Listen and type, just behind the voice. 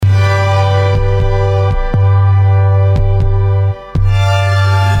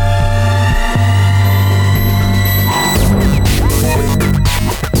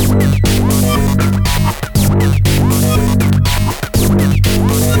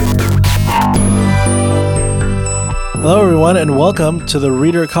Hello, everyone, and welcome to the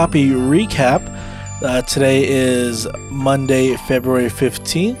Reader Copy Recap. Today is Monday, February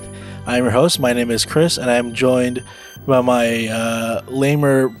 15th. I'm your host. My name is Chris, and I'm joined by my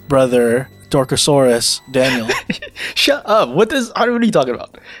lamer brother, Dorkosaurus, Daniel. Shut up. What are you talking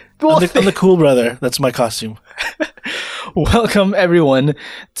about? I'm the cool brother. That's my costume. Welcome everyone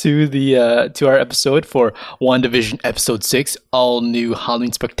to our episode for WandaVision episode 6, all new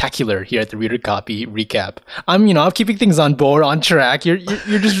Halloween spectacular here at the Reader Copy Recap. I'm keeping things on board, on track. You're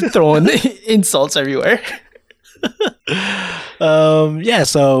just throwing insults everywhere.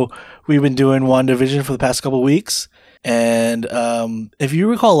 So we've been doing WandaVision for the past couple of weeks. And if you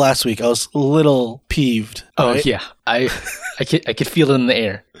recall last week, I was a little peeved. Oh, right? yeah. I could feel it in the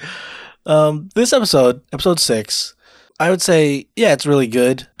air. This episode 6, I would say, yeah, it's really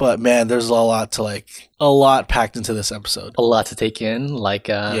good. But man, there's a lot packed into this episode. A lot to take in.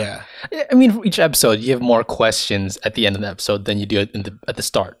 Yeah. I mean, for each episode, you have more questions at the end of the episode than you do at the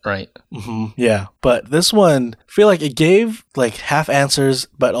start, right? Mm-hmm. Yeah. But this one, I feel like it gave like half answers,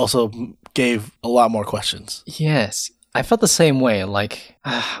 but also gave a lot more questions. Yes. I felt the same way.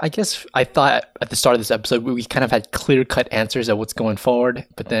 I guess I thought at the start of this episode, we kind of had clear-cut answers of what's going forward.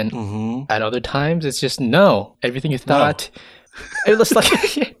 But then at other times, it's just no. Everything you thought, it looks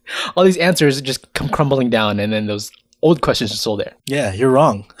like all these answers just come crumbling down. And then those old questions are still there. Yeah, you're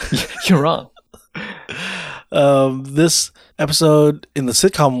wrong. You're wrong. This episode in the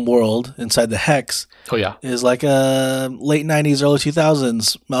sitcom world, Inside the Hex, is like a late 90s, early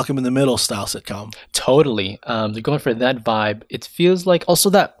 2000s Malcolm in the Middle style sitcom. Totally. They're going for that vibe. It feels like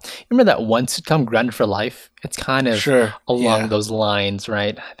also remember that one sitcom, Grounded for Life? It's kind of along those lines,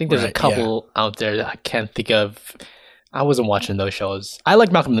 right? I think there's a couple out there that I can't think of. I wasn't watching those shows. I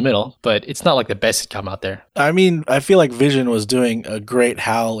like Malcolm in the Middle, but it's not like the best sitcom out there. I mean, I feel like Vision was doing a great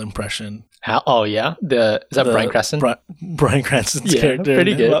Hal impression. Hal? Oh, yeah? Is that Bryan Cranston? Bryan Cranston's character.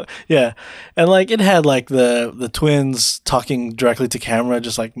 Pretty good. Yeah. And like it had like the twins talking directly to camera,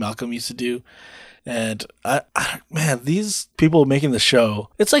 just like Malcolm used to do. And man, these people making the show,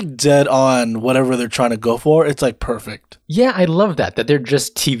 it's like dead on whatever they're trying to go for. It's like perfect. Yeah, I love that they're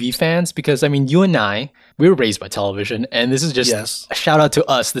just TV fans because, I mean, you and I, we were raised by television, and this is just a shout out to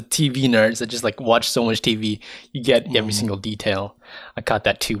us, the TV nerds that just like watch so much TV. You get every single detail. I caught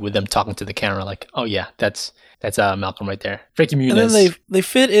that too with them talking to the camera, like, oh yeah, that's Malcolm right there. Frankie Muniz. And then they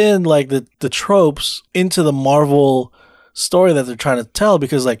fit in like the tropes into the Marvel story that they're trying to tell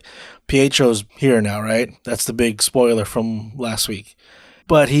because like Pietro's here now, right? That's the big spoiler from last week.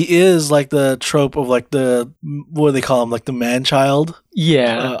 But he is like the trope of like what do they call him? Like the man-child?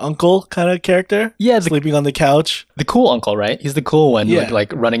 Yeah. Uncle kind of character? Yeah. Sleeping on the couch. The cool uncle, right? He's the cool one,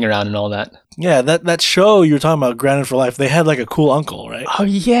 like running around and all that. Yeah, that show you were talking about, Grounded for Life, they had like a cool uncle, right? Oh,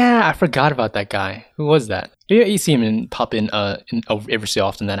 yeah. I forgot about that guy. Who was that? You see him pop in every so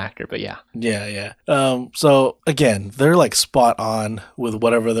often, that actor, but yeah. Yeah. So, again, they're like spot on with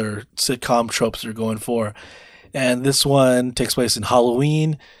whatever their sitcom tropes they're going for. And this one takes place in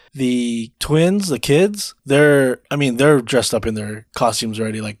Halloween. The twins, the kids, they're dressed up in their costumes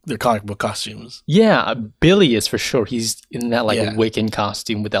already, like their comic book costumes. Yeah, Billy is for sure. He's in that like Wiccan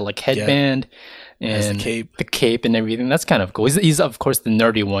costume with that like headband and the cape and everything. That's kind of cool. He's of course the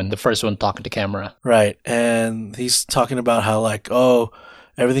nerdy one, the first one talking to camera. Right, and he's talking about how like, oh,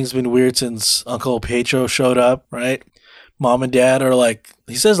 everything's been weird since Uncle Pietro showed up, right? Mom and Dad are like,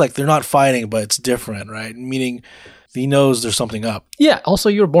 he says like they're not fighting, but it's different, right? Meaning he knows there's something up. Yeah. Also,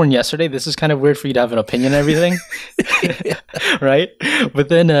 you were born yesterday. This is kind of weird for you to have an opinion on everything. Right? But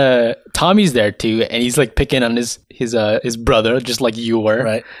then Tommy's there too, and he's like picking on his brother, just like you were.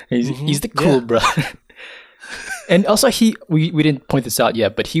 Right. He's the cool brother. And also we didn't point this out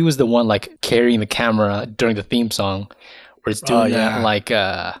yet, but he was the one like carrying the camera during the theme song, where it's doing that like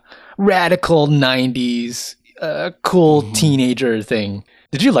radical 90s cool teenager thing.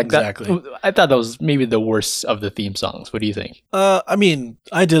 Did you like that? I thought that was maybe the worst of the theme songs. What do you think? I mean,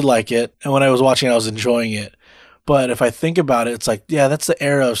 I did like it, and when I was watching it, I was enjoying it. But if I think about it, it's like, yeah, that's the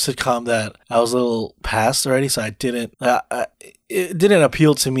era of sitcom that I was a little past already, so I didn't. It didn't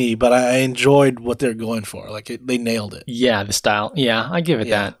appeal to me, but I enjoyed what they're going for. Like they nailed it. Yeah, the style. Yeah, I give it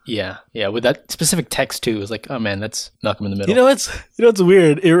that. Yeah. With that specific text too, it was like, oh man, that's Malcolm in the Middle. You know what's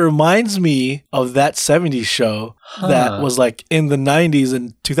weird? It reminds me of that '70s show that was like in the '90s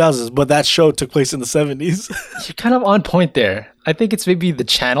and 2000s, but that show took place in the '70s. You're kind of on point there. I think it's maybe the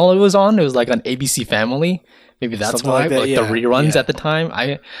channel it was on. It was like on ABC Family. Maybe that's something why. Like, that, like the reruns at the time.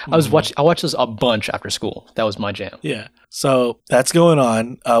 I watched this a bunch after school. That was my jam. Yeah. So that's going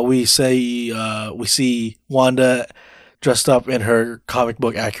on. We see Wanda dressed up in her comic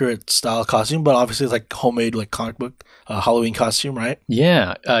book accurate style costume, but obviously it's like homemade like comic book Halloween costume, right?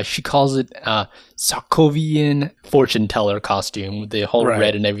 Yeah, she calls it Sokovian fortune teller costume with the whole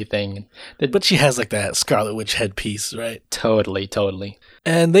red and everything. But she has like that Scarlet Witch headpiece, right? Totally.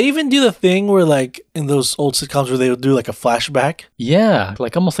 And they even do the thing where like in those old sitcoms where they would do like a flashback. Yeah,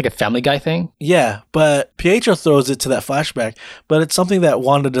 like almost like a Family Guy thing. Yeah, but Pietro throws it to that flashback, but it's something that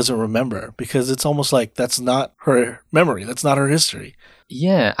Wanda doesn't remember because it's almost like that's not her memory. That's not her history.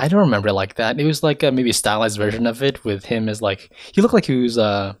 Yeah, I don't remember it like that. It was like maybe a stylized version of it with him as like, he looked like he was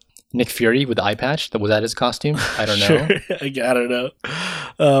Nick Fury with the eye patch. Was that his costume? I don't know. Sure. I don't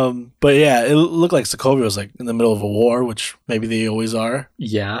know. But yeah, it looked like Sokovia was like in the middle of a war, which maybe they always are.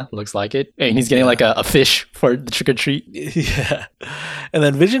 Yeah, looks like it. And he's getting like a fish for the trick or treat. Yeah. And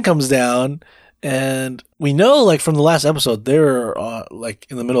then Vision comes down, and we know like from the last episode, they're like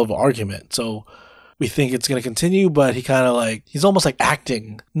in the middle of an argument. So we think it's going to continue, but he kind of like, he's almost like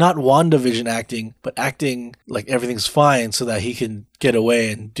acting, not WandaVision acting, but acting like everything's fine so that he can get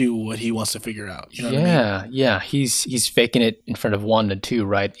away and do what he wants to figure out. You know what I mean? Yeah. He's faking it in front of Wanda too,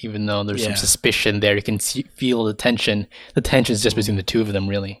 right? Even though there's some suspicion there, you can feel the tension. The tension's just between the two of them,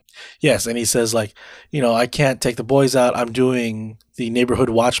 really. Yes, and he says like, I can't take the boys out. I'm doing the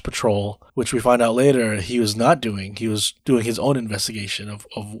neighborhood watch patrol, which we find out later he was not doing. He was doing his own investigation of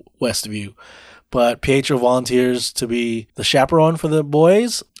Westview. But Pietro volunteers to be the chaperone for the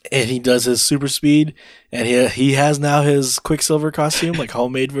boys, and he does his super speed, and he has now his Quicksilver costume, like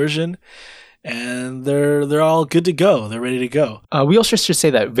homemade version, and they're all good to go. They're ready to go. We also should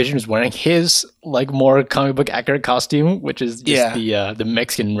say that Vision is wearing his like more comic book accurate costume, which is just the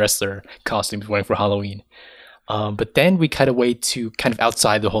Mexican wrestler costume he's wearing for Halloween. But then we cut away to kind of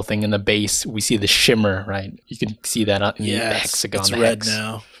outside the whole thing in the base. We see the shimmer, right? You can see that in the hexagon. It's red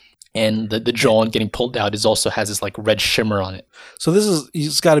now. And the drone getting pulled out also has this like red shimmer on it. So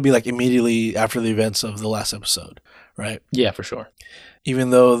it's got to be like immediately after the events of the last episode, right? Yeah, for sure.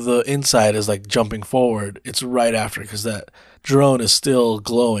 Even though the inside is like jumping forward, it's right after because that drone is still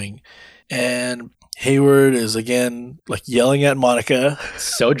glowing. And Hayward is again like yelling at Monica.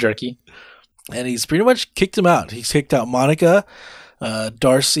 So jerky. And he's pretty much kicked him out. He's kicked out Monica,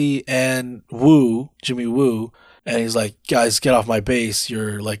 Darcy, and Jimmy Woo. And he's like, guys, get off my base.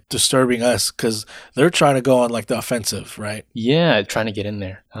 You're like disturbing us because they're trying to go on like the offensive, right? Yeah, trying to get in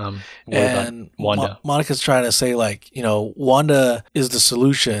there. And Wanda. Monica's trying to say like, Wanda is the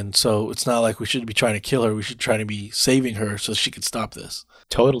solution. So it's not like we should be trying to kill her. We should try to be saving her so she can stop this.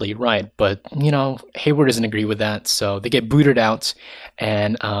 Totally right. But, Hayward doesn't agree with that. So they get booted out.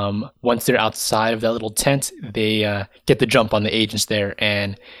 And once they're outside of that little tent, they get the jump on the agents there.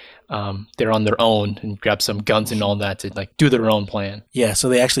 And they're on their own and grab some guns and all that to like do their own plan. Yeah, so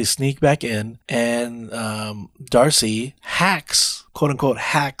they actually sneak back in, and Darcy hacks, quote unquote,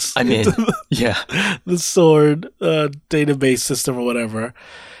 hacks. I mean, the S.W.O.R.D database system or whatever.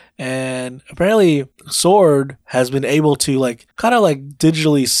 And apparently S.W.O.R.D has been able to like kind of like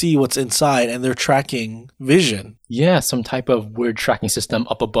digitally see what's inside, and they're tracking Vision. Yeah, some type of weird tracking system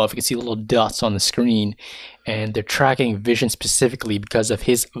up above. You can see little dots on the screen, and they're tracking Vision specifically because of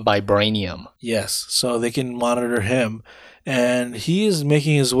his vibranium. Yes, so they can monitor him, and he is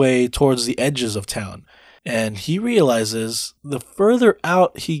making his way towards the edges of town. And he realizes the further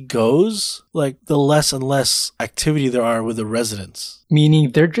out he goes, like the less and less activity there are with the residents. Meaning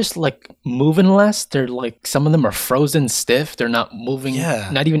they're just like moving less. They're like, some of them are frozen stiff. They're not moving,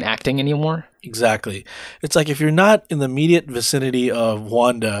 not even acting anymore. Exactly. It's like if you're not in the immediate vicinity of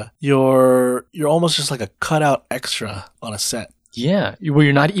Wanda, you're almost just like a cutout extra on a set. Yeah, where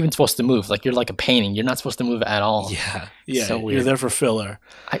you're not even supposed to move. Like you're like a painting. You're not supposed to move at all. Yeah. So weird. You're there for filler.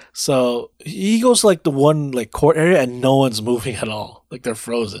 So he goes to like the one like court area and no one's moving at all. Like they're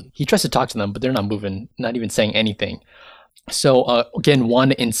frozen. He tries to talk to them, but they're not moving, not even saying anything. So again,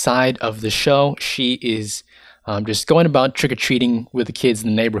 Wanda inside of the show, she is just going about trick-or-treating with the kids in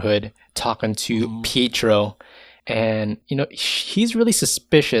the neighborhood, talking to Pietro. And, he's really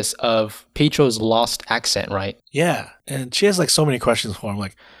suspicious of Pietro's lost accent, right? Yeah. And she has like so many questions for him.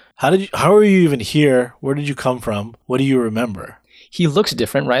 Like, how are you even here? Where did you come from? What do you remember? He looks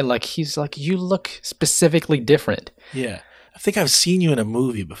different, right? Like, he's like, you look specifically different. Yeah. I think I've seen you in a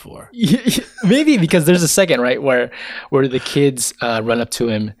movie before. Maybe because there's a second, right, where the kids run up to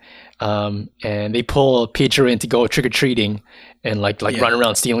him and they pull Pietro in to go trick-or-treating and like run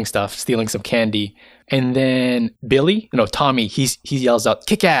around stealing stuff, stealing some candy. And then Tommy, he yells out,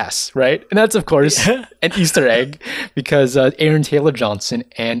 "Kick ass," right? And that's, of course, an Easter egg because Aaron Taylor Johnson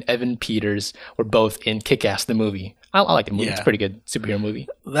and Evan Peters were both in Kick Ass, the movie. I like the movie. Yeah. It's a pretty good superhero movie.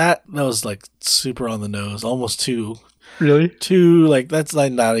 That was like super on the nose, almost too Really? Two, like, that's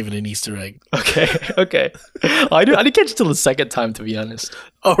like not even an Easter egg. Okay. I didn't catch it till the second time, to be honest.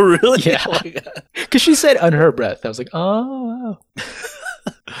 Oh, really? Yeah. Because she said on her breath. I was like, oh.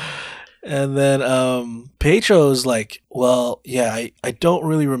 And then Pedro's like, well, yeah, I don't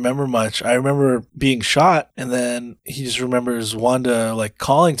really remember much. I remember being shot, and then he just remembers Wanda like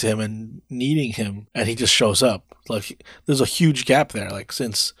calling to him and needing him, and he just shows up. Like, there's a huge gap there. Like,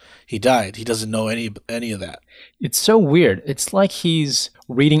 since he died, he doesn't know any of that. It's so weird. It's like he's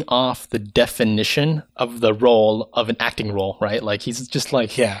reading off the definition of the role of an acting role, right? Like, he's just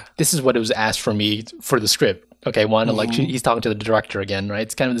like, Yeah. This is what it was asked for me for the script. Okay, Wanda, like, he's talking to the director again, right?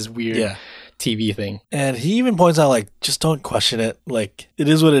 It's kind of this weird TV thing. And he even points out, like, just don't question it. Like, it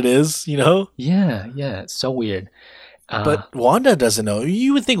is what it is, you know? Yeah, it's so weird. But Wanda doesn't know.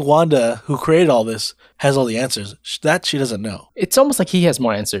 You would think Wanda, who created all this, has all the answers. That she doesn't know. It's almost like he has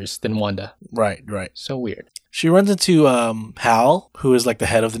more answers than Wanda. Right. So weird. She runs into Hal, who is like the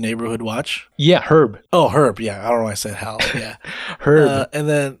head of the neighborhood watch. Yeah, Herb. Oh, Herb. Yeah, I don't know why I said Hal. Yeah. Herb. And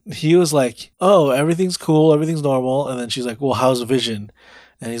then he was like, oh, everything's cool. Everything's normal. And then she's like, well, how's Vision?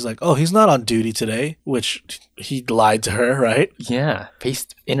 And he's like, oh, he's not on duty today, which he lied to her, right? Yeah,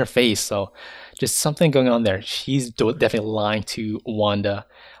 in her face. So just something going on there. She's definitely lying to Wanda.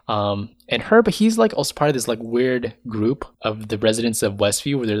 And Herb, he's like also part of this like weird group of the residents of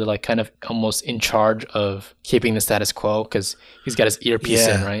Westview where they're like kind of almost in charge of keeping the status quo because he's got his earpiece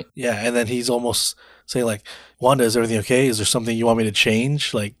in, right? Yeah, and then he's almost saying like, Wanda, is everything okay? Is there something you want me to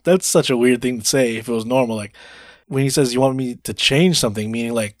change? Like, that's such a weird thing to say if it was normal. Like, when he says you want me to change something,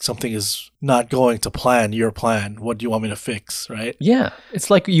 meaning like something is not going to plan, your plan, what do you want me to fix, right? Yeah. It's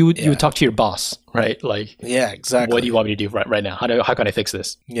like you would talk to your boss, right? Like, yeah, exactly. What do you want me to do right now? How can I fix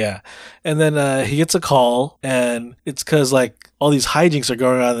this? Yeah. And then he gets a call, and it's because like all these hijinks are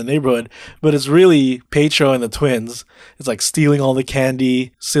going on in the neighborhood, but it's really Pedro and the twins. It's like stealing all the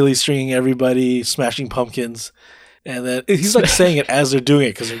candy, silly stringing everybody, smashing pumpkins. And then he's like saying it as they're doing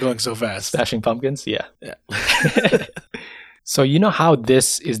it because they're going so fast. Smashing pumpkins? Yeah. So you know how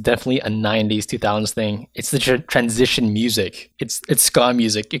this is definitely a 90s, 2000s thing? It's the transition music. It's ska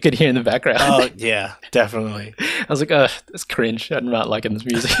music. You could hear in the background. Oh, yeah, definitely. I was like, that's cringe. I'm not liking this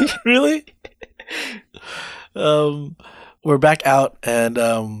music. Really? We're back out,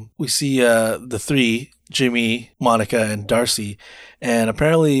 and we see the three, Jimmy, Monica, and Darcy. And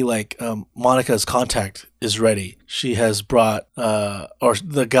apparently, like, Monica's contact is ready. She has brought, or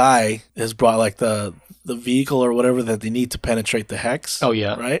the guy has brought, like, the vehicle or whatever that they need to penetrate the hex. Oh,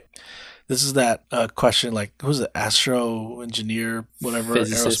 yeah. Right? This is that question, like, who's it? Astro engineer, whatever,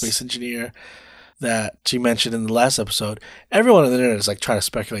 Physicist. aerospace engineer that she mentioned in the last episode. Everyone on the internet is, like, trying to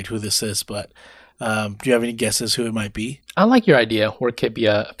speculate who this is, but do you have any guesses who it might be? I like your idea, where it could be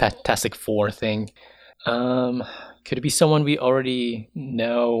a Fantastic Four thing. Could it be someone we already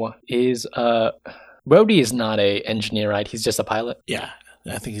know? Is Brody is not a engineer, right? He's just a pilot. Yeah,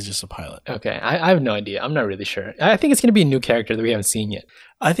 I think he's just a pilot. Okay, I have no idea. I'm not really sure. I think it's going to be a new character that we haven't seen yet.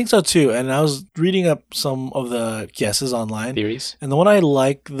 I think so too. And I was reading up some of the guesses online. Theories. And the one I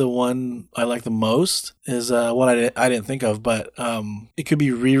like the most is one I didn't think of, but it could be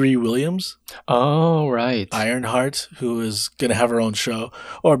Riri Williams. Oh, right. Ironheart, who is going to have her own show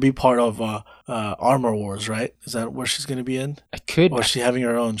or be part of Armor Wars, right? Is that where she's going to be in? I could. Or is she having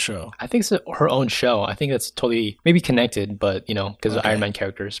her own show? I think it's her own show. I think that's totally maybe connected, but because of Iron Man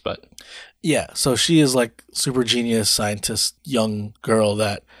characters, but. Yeah, so she is like super genius scientist, young girl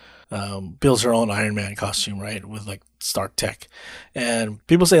that builds her own Iron Man costume, right, with like Stark Tech. And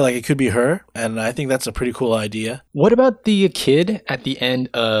people say like it could be her, and I think that's a pretty cool idea. What about the kid at the end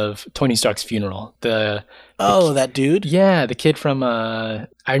of Tony Stark's funeral? That dude? Yeah, the kid from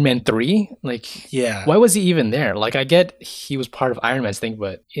Iron Man 3. Like, yeah. Why was he even there? Like, I get he was part of Iron Man's thing,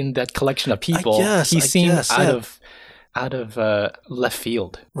 but in that collection of people, he seemed out of left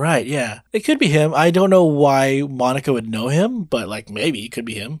field. Right, yeah. It could be him. I don't know why Monica would know him, but like maybe it could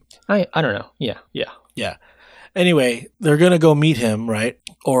be him. I don't know. Yeah. Anyway, they're going to go meet him, right?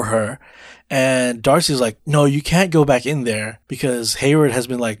 Or her. And Darcy's like, no, you can't go back in there because Hayward has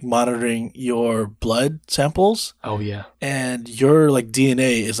been like monitoring your blood samples. Oh, yeah. And your like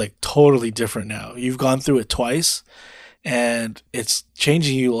DNA is like totally different now. You've gone through it twice. And it's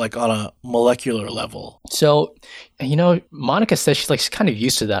changing you like on a molecular level. So And Monica says she's kind of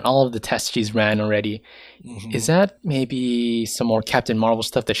used to that. All of the tests she's ran already. Mm-hmm. Is that maybe some more Captain Marvel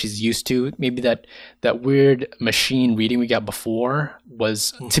stuff that she's used to? Maybe that weird machine reading we got before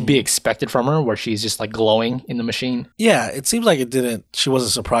was to be expected from her, where she's just like glowing in the machine. Yeah, it seems like she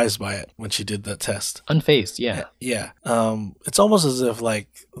wasn't surprised by it when she did that test. Unfazed, yeah. Yeah. It's almost as if like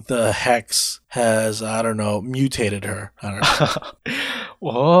the Hex has, I don't know, mutated her. I don't know.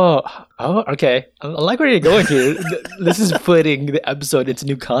 Whoa. Oh, okay. I like where you're going here. This is putting the episode into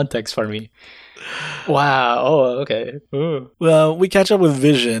new context for me. Wow. Oh, okay. Ooh. Well, we catch up with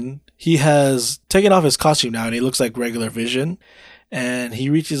Vision. He has taken off his costume now, and he looks like regular Vision. And he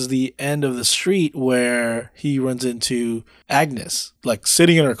reaches the end of the street where he runs into Agnes, like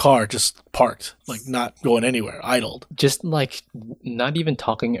sitting in her car, just parked, like not going anywhere, idled. Just like not even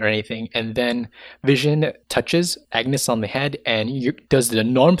talking or anything. And then Vision touches Agnes on the head and does the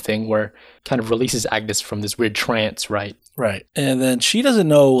Norm thing where kind of releases Agnes from this weird trance, right? Right. And then she doesn't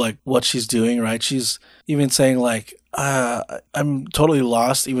know like what she's doing, right? She's even saying like, I'm totally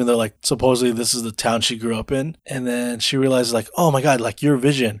lost, even though like supposedly this is the town she grew up in. And then she realizes like, oh my God, like you're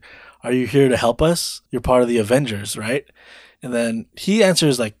Vision. Are you here to help us? You're part of the Avengers, right? And then he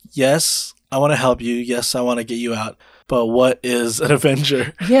answers like, yes, I want to help you. Yes, I want to get you out. But what is an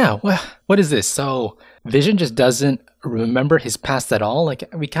Avenger? Yeah, what is this? So Vision just doesn't remember his past at all? Like,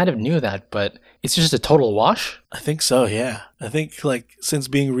 we kind of knew that, but it's just a total wash? I think so, yeah. I think, like, since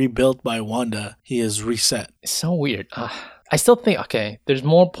being rebuilt by Wanda, he is reset. It's so weird. I still think, okay, there's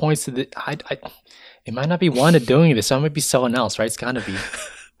more points to the... it might not be Wanda doing this, so it might be someone else, right? It's gotta be.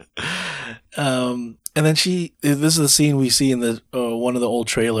 And then this is the scene we see in the one of the old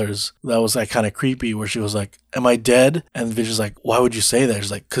trailers that was like kind of creepy, where she was like, am I dead? And Vision's like, why would you say that?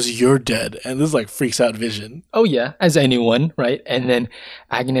 She's like, because you're dead. And this like freaks out Vision. Oh yeah, as anyone, right? And then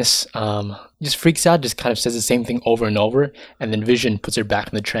Agnes just freaks out, just kind of says the same thing over and over, and then Vision puts her back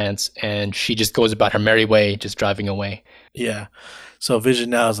in the trance, and she just goes about her merry way, just driving away. Yeah. So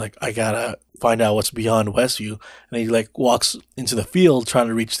Vision now is like, I gotta find out what's beyond Westview. And he like walks into the field trying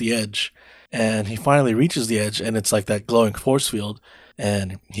to reach the edge. And he finally reaches the edge, and it's like that glowing force field.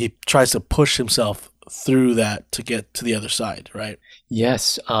 And he tries to push himself through that to get to the other side, right?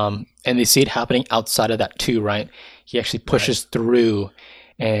 Yes. And they see it happening outside of that too, right? He actually pushes through.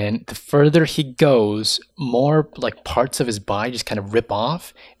 And the further he goes, more like parts of his body just kind of rip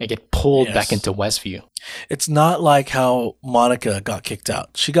off and get pulled back into Westview. It's not like how Monica got kicked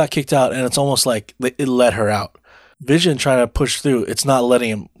out. She got kicked out, and it's almost like it let her out. Vision trying to push through, it's not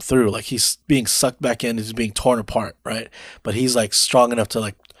letting him through. Like he's being sucked back in, he's being torn apart, right? But he's like strong enough to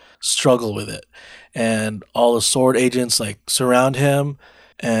like struggle with it. And all the S.W.O.R.D agents like surround him,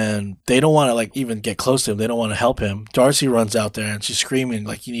 and they don't want to like even get close to him. They don't want to help him. Darcy runs out there and she's screaming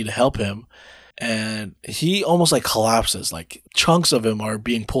like, you need to help him. And he almost like collapses, like chunks of him are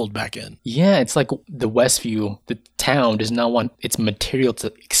being pulled back in. Yeah, it's like the Westview, the town does not want its material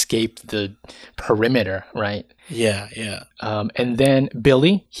to escape the perimeter, right? Yeah, yeah. And then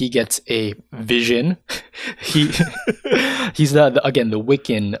Billy, he gets a vision. He's the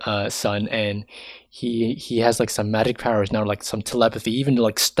Wiccan son, and he has like some magic powers now, like some telepathy, even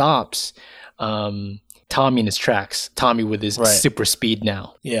like stops Tommy in his tracks. Tommy with his super speed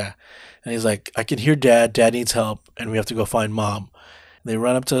now. Yeah. And he's like, I can hear Dad. Dad needs help, and we have to go find Mom. And they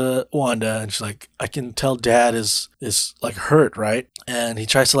run up to Wanda, and she's like, I can tell Dad is like hurt, right? And he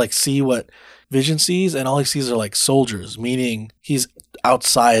tries to like see what Vision sees, and all he sees are like soldiers, meaning he's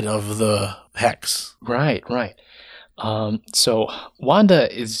outside of the Hex. Right. So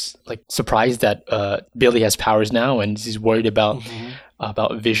Wanda is like surprised that Billy has powers now, and she's worried about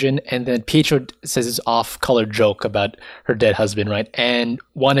Vision. And then Pietro says his off-color joke about her dead husband, right? And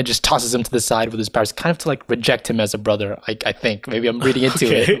Wanda just tosses him to the side with his powers, kind of to like reject him as a brother. I think maybe I'm reading into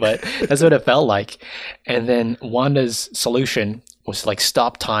it, but that's what it felt like. And then Wanda's solution was to like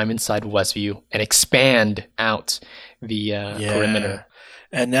stop time inside Westview and expand out the perimeter.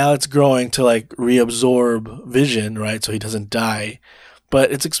 And now it's growing to like reabsorb Vision, right? So he doesn't die.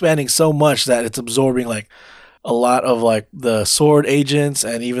 But it's expanding so much that it's absorbing like a lot of like the S.W.O.R.D agents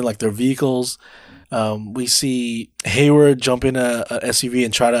and even like their vehicles. We see Hayward jump in a SUV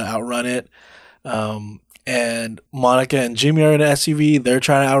and try to outrun it. And Monica and Jimmy are in an SUV. They're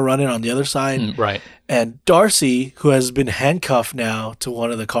trying to outrun it on the other side. Right. And Darcy, who has been handcuffed now to one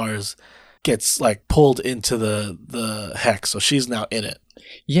of the cars, gets like pulled into the Hex. So she's now in it.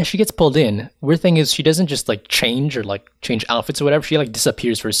 Yeah, she gets pulled in. Weird thing is she doesn't just like change outfits or whatever. She like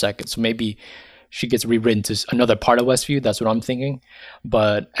disappears for a second. So maybe she gets rewritten to another part of Westview. That's what I'm thinking.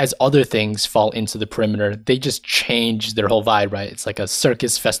 But as other things fall into the perimeter, they just change their whole vibe, right? It's like a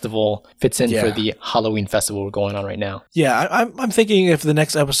circus festival fits in for the Halloween festival we're going on right now. Yeah, I'm thinking if the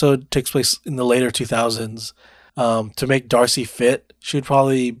next episode takes place in the later 2000s, to make Darcy fit, she would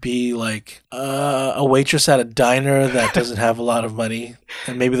probably be like a waitress at a diner that doesn't have a lot of money,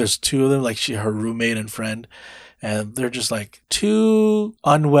 and maybe there's two of them, like her roommate and friend, and they're just like two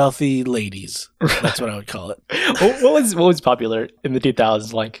unwealthy ladies. That's what I would call it. What was popular in the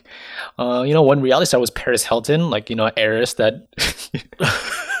 2000s? Like, one reality star was Paris Hilton, like, an heiress that.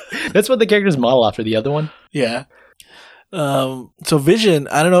 That's what the characters model after. The other one. Yeah. So Vision,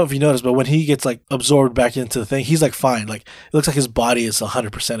 I don't know if you noticed, but when he gets like absorbed back into the thing, he's like fine. Like it looks like his body is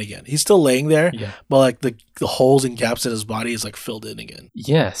 100% again. He's still laying there, but like the holes and gaps in his body is like filled in again.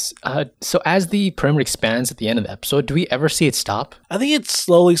 Yes. So as the perimeter expands at the end of the episode, do we ever see it stop? I think it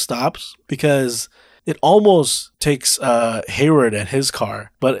slowly stops because it almost takes Hayward and his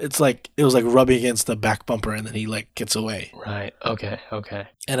car, but it was like rubbing against the back bumper, and then he like gets away. Right. Okay.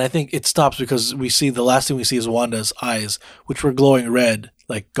 And I think it stops because the last thing we see is Wanda's eyes, which were glowing red,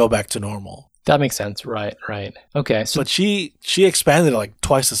 like go back to normal. That makes sense. Right. Okay. So, but she expanded like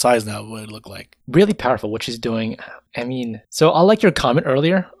twice the size now of what it looked like. Really powerful what she's doing. I mean, so I like your comment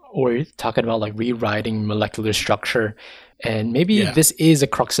earlier, where you're talking about like rewriting molecular structure. And maybe this is a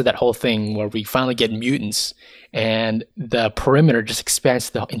crux of that whole thing where we finally get mutants and the perimeter just expands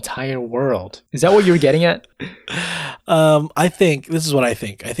to the entire world. Is that what you were getting at? I think this is what I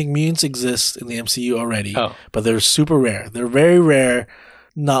think. I think mutants exist in the MCU already, but they're super rare. They're very rare.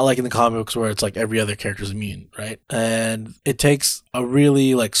 Not like in the comic books where it's like every other character is immune, right? And it takes a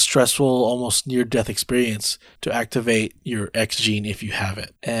really like stressful, almost near-death experience to activate your X gene if you have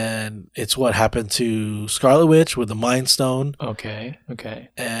it. And it's what happened to Scarlet Witch with the Mind Stone. Okay.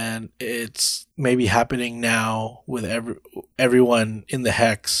 And it's maybe happening now with everyone in the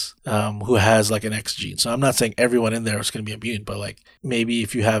Hex who has like an X gene. So I'm not saying everyone in there is going to be immune, but like maybe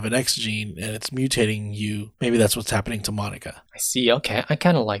if you have an X gene and it's mutating you, maybe that's what's happening to Monica. I see. Okay. I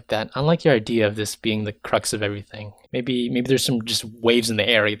kind of like that. I like your idea of this being the crux of everything. Maybe there's some just waves in the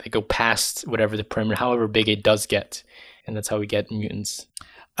air that go past whatever the perimeter, however big it does get. And that's how we get mutants.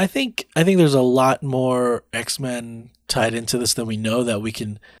 I think there's a lot more X-Men tied into this than we know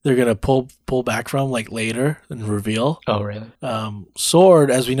that they're gonna pull back from like later and reveal. Oh, really?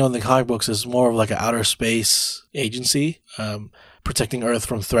 S.W.O.R.D, as we know in the comic books, is more of like an outer space agency, protecting Earth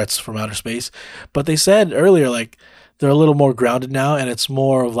from threats from outer space. But they said earlier like they're a little more grounded now, and it's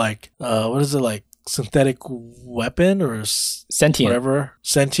more of like what is it, like synthetic weapon or sentient, whatever,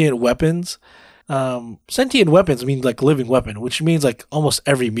 sentient weapons. Sentient weapons mean like living weapon, which means like almost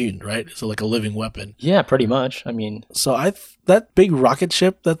every mutant, right? So like a living weapon. Yeah, pretty much. I mean, so that big rocket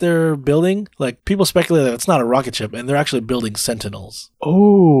ship that they're building, like people speculate that it's not a rocket ship, and they're actually building Sentinels.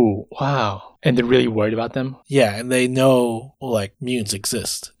 Oh, wow! And they're really worried about them. Yeah, and they know like mutants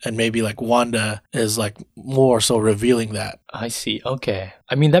exist, and maybe like Wanda is like more so revealing that. I see. Okay,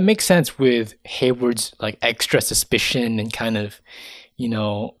 I mean that makes sense with Hayward's like extra suspicion and kind of,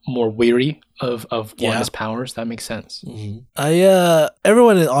 more weary of Wanda's powers. That makes sense. Mm-hmm.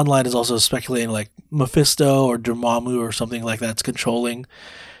 Everyone online is also speculating like Mephisto or Dormammu or something like that's controlling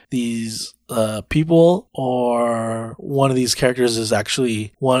these people, or one of these characters is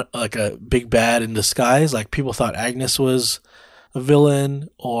actually like a big bad in disguise. Like people thought Agnes was a villain,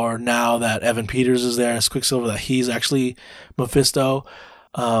 or now that Evan Peters is there as Quicksilver, that he's actually Mephisto.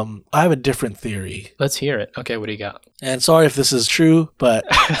 I have a different theory. Let's hear it. Okay, what do you got? And sorry if this is true, but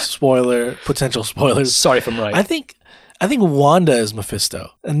potential spoilers. Sorry if I'm right. I think Wanda is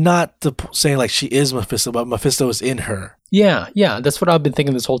Mephisto, and not saying like she is Mephisto, but Mephisto is in her. Yeah, that's what I've been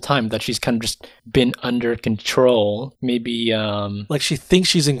thinking this whole time, that she's kind of just been under control. Maybe like she thinks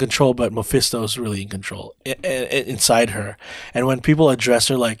she's in control, but Mephisto's really in control inside her. And when people address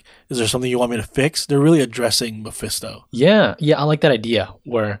her like, is there something you want me to fix? They're really addressing Mephisto. Yeah, I like that idea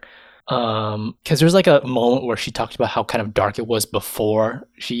where because there's like a moment where she talked about how kind of dark it was before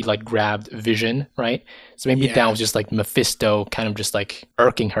she like grabbed Vision, right? So maybe that was just like Mephisto kind of just like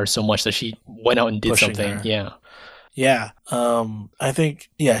irking her so much that she went out and did pushing something. Her. Yeah. I think,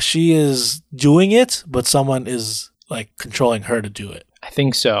 she is doing it, but someone is like controlling her to do it. I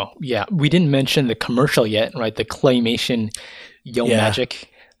think so. Yeah. We didn't mention the commercial yet, right? The claymation magic.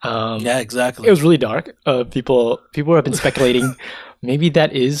 Yeah, exactly. It was really dark. People have been speculating maybe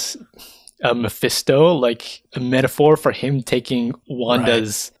that is Mephisto, like a metaphor for him taking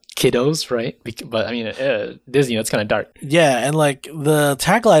Wanda's kiddos, right? But I mean, Disney, that's kind of dark. Yeah, and like the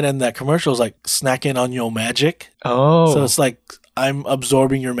tagline in that commercial is like snacking on your magic. Oh. So it's like, I'm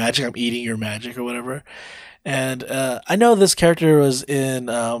absorbing your magic, I'm eating your magic or whatever. And I know this character was in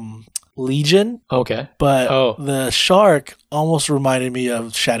Legion. Okay. But Oh. the shark almost reminded me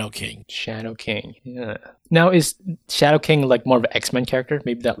of Shadow King. Shadow King. Yeah. Now, is Shadow King like more of an X-Men character?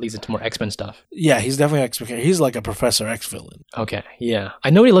 Maybe that leads into more X-Men stuff. Yeah, he's definitely an X-Men character. He's like a Professor X villain. Okay, yeah. I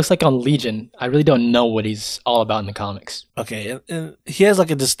know what he looks like on Legion. I really don't know what he's all about in the comics. Okay, and he has like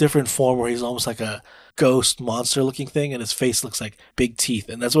this different form where he's almost like a ghost monster looking thing, and his face looks like big teeth,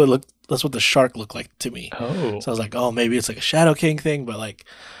 and that's what the shark looked like to me. Oh. So I was like, oh, maybe it's like a Shadow King thing, but like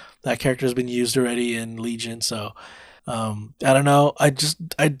that character has been used already in Legion, so I don't know. I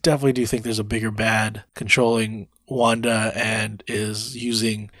definitely do think there's a bigger bad controlling Wanda and is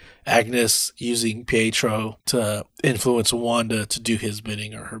using Agnes, using Pietro to influence Wanda to do his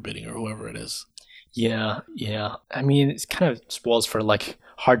bidding or her bidding or whoever it is. Yeah. I mean, it's kind of spoils for like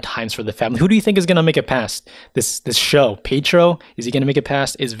hard times for the family. Who do you think is gonna make it past this show? Pietro, is he gonna make it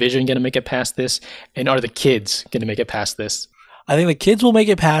past? Is Vision gonna make it past this? And are the kids gonna make it past this? I think the kids will make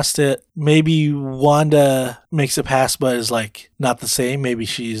it past it. Maybe Wanda makes it past, but is like not the same. Maybe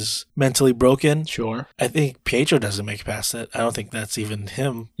she's mentally broken. Sure. I think Pietro doesn't make it past it. I don't think that's even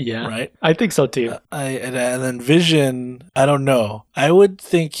him. Yeah. Right? I think so too. And then Vision, I don't know. I would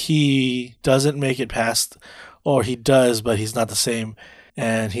think he doesn't make it past, or he does, but he's not the same.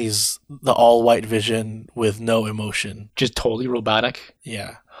 And he's the all-white Vision with no emotion. Just totally robotic.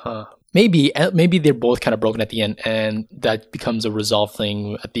 Yeah. Huh. Maybe they're both kind of broken at the end, and that becomes a resolved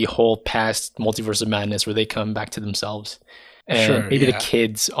thing at the whole past multiverse of madness where they come back to themselves. And sure, maybe the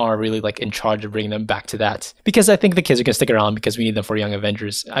kids are really like in charge of bringing them back to that. Because I think the kids are going to stick around because we need them for Young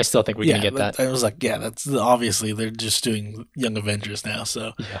Avengers. I still think we're going to get that. I was like, yeah, that's obviously they're just doing Young Avengers now.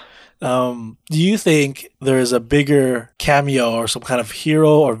 So, yeah. Do you think there is a bigger cameo or some kind of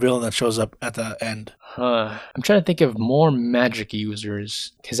hero or villain that shows up at the end? I'm trying to think of more magic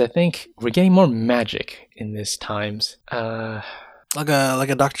users because I think we're getting more magic in these times. Like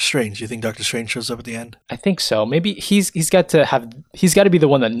a Doctor Strange. You think Doctor Strange shows up at the end? I think so. Maybe he's got to be the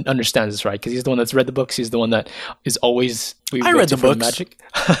one that understands this, right? Because he's the one that's read the books. He's the one that is always. I read the books. Magic.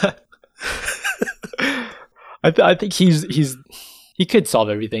 I think he could solve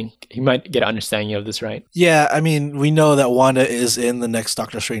everything. He might get an understanding of this, right? Yeah, I mean, we know that Wanda is in the next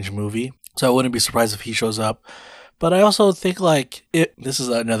Doctor Strange movie, so I wouldn't be surprised if he shows up. But I also think, like, this is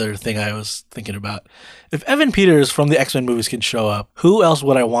another thing I was thinking about. If Evan Peters from the X-Men movies can show up, who else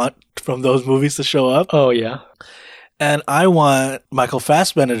would I want from those movies to show up? Oh, yeah. And I want Michael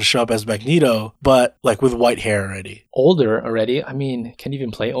Fassbender to show up as Magneto, but, like, with white hair already. Older already? I mean, can he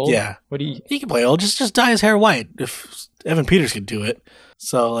even play old? Yeah. He can play old. Just dye his hair white. If Evan Peters could do it.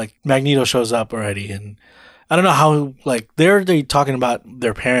 So, like, Magneto shows up already, and I don't know how, like, they're talking about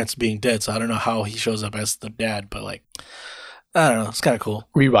their parents being dead, so I don't know how he shows up as the dad, but, like, I don't know. It's kind of cool.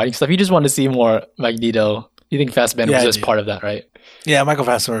 Rewriting stuff. You just want to see more Magneto. You think Fassbender was just part of that, right? Yeah, Michael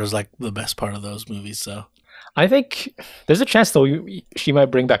Fassbender is, like, the best part of those movies, so. I think there's a chance, though, she might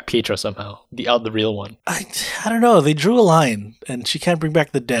bring back Pietro somehow, the real one. I don't know. They drew a line, and she can't bring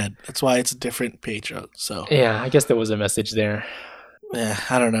back the dead. That's why it's a different Pietro, so. Yeah, I guess there was a message there. Yeah,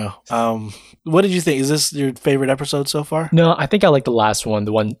 I don't know. What did you think? Is this your favorite episode so far? No, I think I like the last one,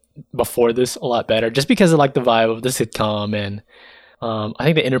 the one before this, a lot better, just because I like the vibe of the sitcom, and I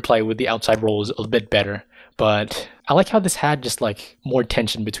think the interplay with the outside role is a bit better. But I like how this had just like more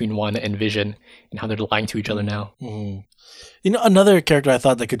tension between Wanda and Vision and how they're lying to each other now. Mm-hmm. You know, another character I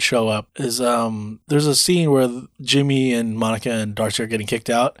thought that could show up is there's a scene where Jimmy and Monica and Darcy are getting kicked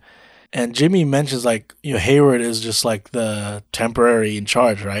out. And Jimmy mentions, like, you know, Hayward is just like the temporary in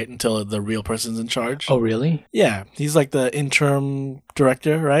charge, right? Until the real person's in charge. Oh, really? Yeah. He's like the interim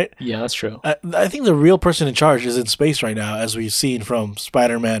director, right? Yeah, that's true. I think the real person in charge is in space right now, as we've seen from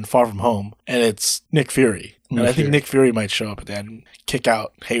Spider-Man Far From Home. And it's Nick Fury. And I think Nick Fury might show up at the end and kick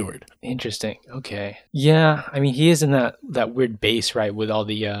out Hayward. Interesting. Okay. Yeah, I mean, he is in that weird base, right, with all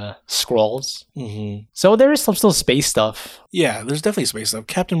the scrolls. Mm-hmm. So there is some still space stuff. Yeah, there's definitely space stuff.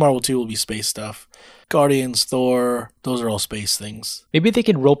 Captain Marvel 2 will be space stuff. Guardians, Thor, those are all space things. Maybe they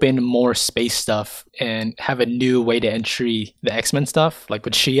could rope in more space stuff and have a new way to entry the X-Men stuff, like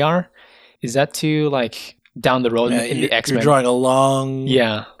with Shi'ar. Is that too, like, down the road in the X-Men? You're drawing a long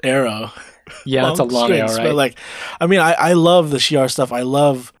arrow. Yeah, that's a long arrow, right? But, like, I mean, I love the Shi'ar stuff.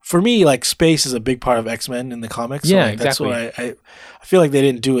 For me, like, space is a big part of X-Men in the comics. So, yeah, like, exactly. That's what I feel like they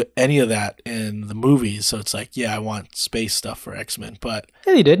didn't do any of that in the movies. So it's like, yeah, I want space stuff for X-Men. But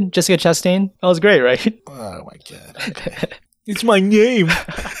yeah, they did. Jessica Chastain. That was great, right? Oh my god, okay. It's my name.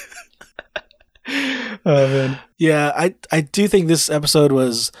 Oh man. Yeah, I do think this episode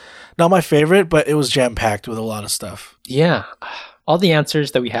was not my favorite, but it was jam-packed with a lot of stuff. Yeah. All the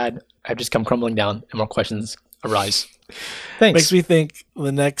answers that we had have just come crumbling down and more questions arise. Thanks. Makes me think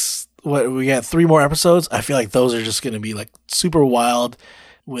the next, we got 3 more episodes. I feel like those are just going to be like super wild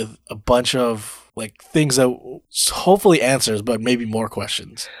with a bunch of like things that hopefully answers, but maybe more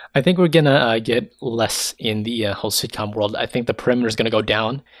questions. I think we're going to get less in the whole sitcom world. I think the perimeter is going to go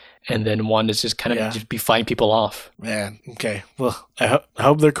down, and then Wanda's just kind of just be fighting people off. Man, okay. Well, I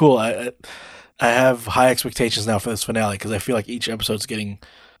hope they're cool. I have high expectations now for this finale because I feel like each episode's getting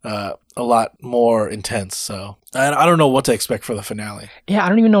a lot more intense. So I don't know what to expect for the finale. Yeah, I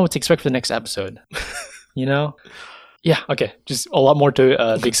don't even know what to expect for the next episode. You know? Yeah, okay. Just a lot more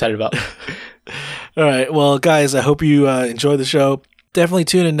to be excited about. All right. Well, guys, I hope you enjoy the show. Definitely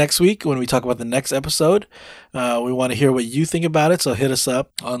tune in next week when we talk about the next episode. We want to hear what you think about it, so hit us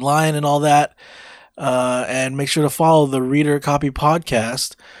up online and all that. And make sure to follow the Reader Copy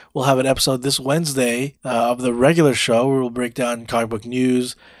Podcast. We'll have an episode this Wednesday of the regular show where we'll break down comic book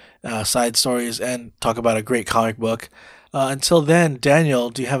news, side stories, and talk about a great comic book. Until then, Daniel,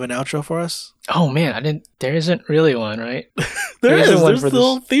 do you have an outro for us? Oh man, there isn't really one, right? There's the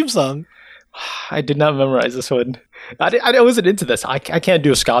little theme song. I did not memorize this one. I wasn't into this. I can't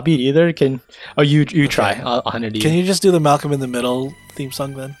do a ska beat either. You try? Okay. I'll hand it to you. Can you just do the Malcolm in the Middle theme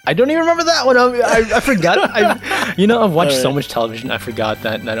song then? I don't even remember that one. I forgot. I've watched so much television. I forgot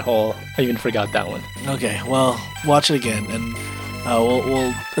that whole. I even forgot that one. Okay, well, watch it again, and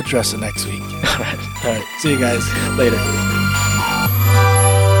we'll address it next week. All right. See you guys Later.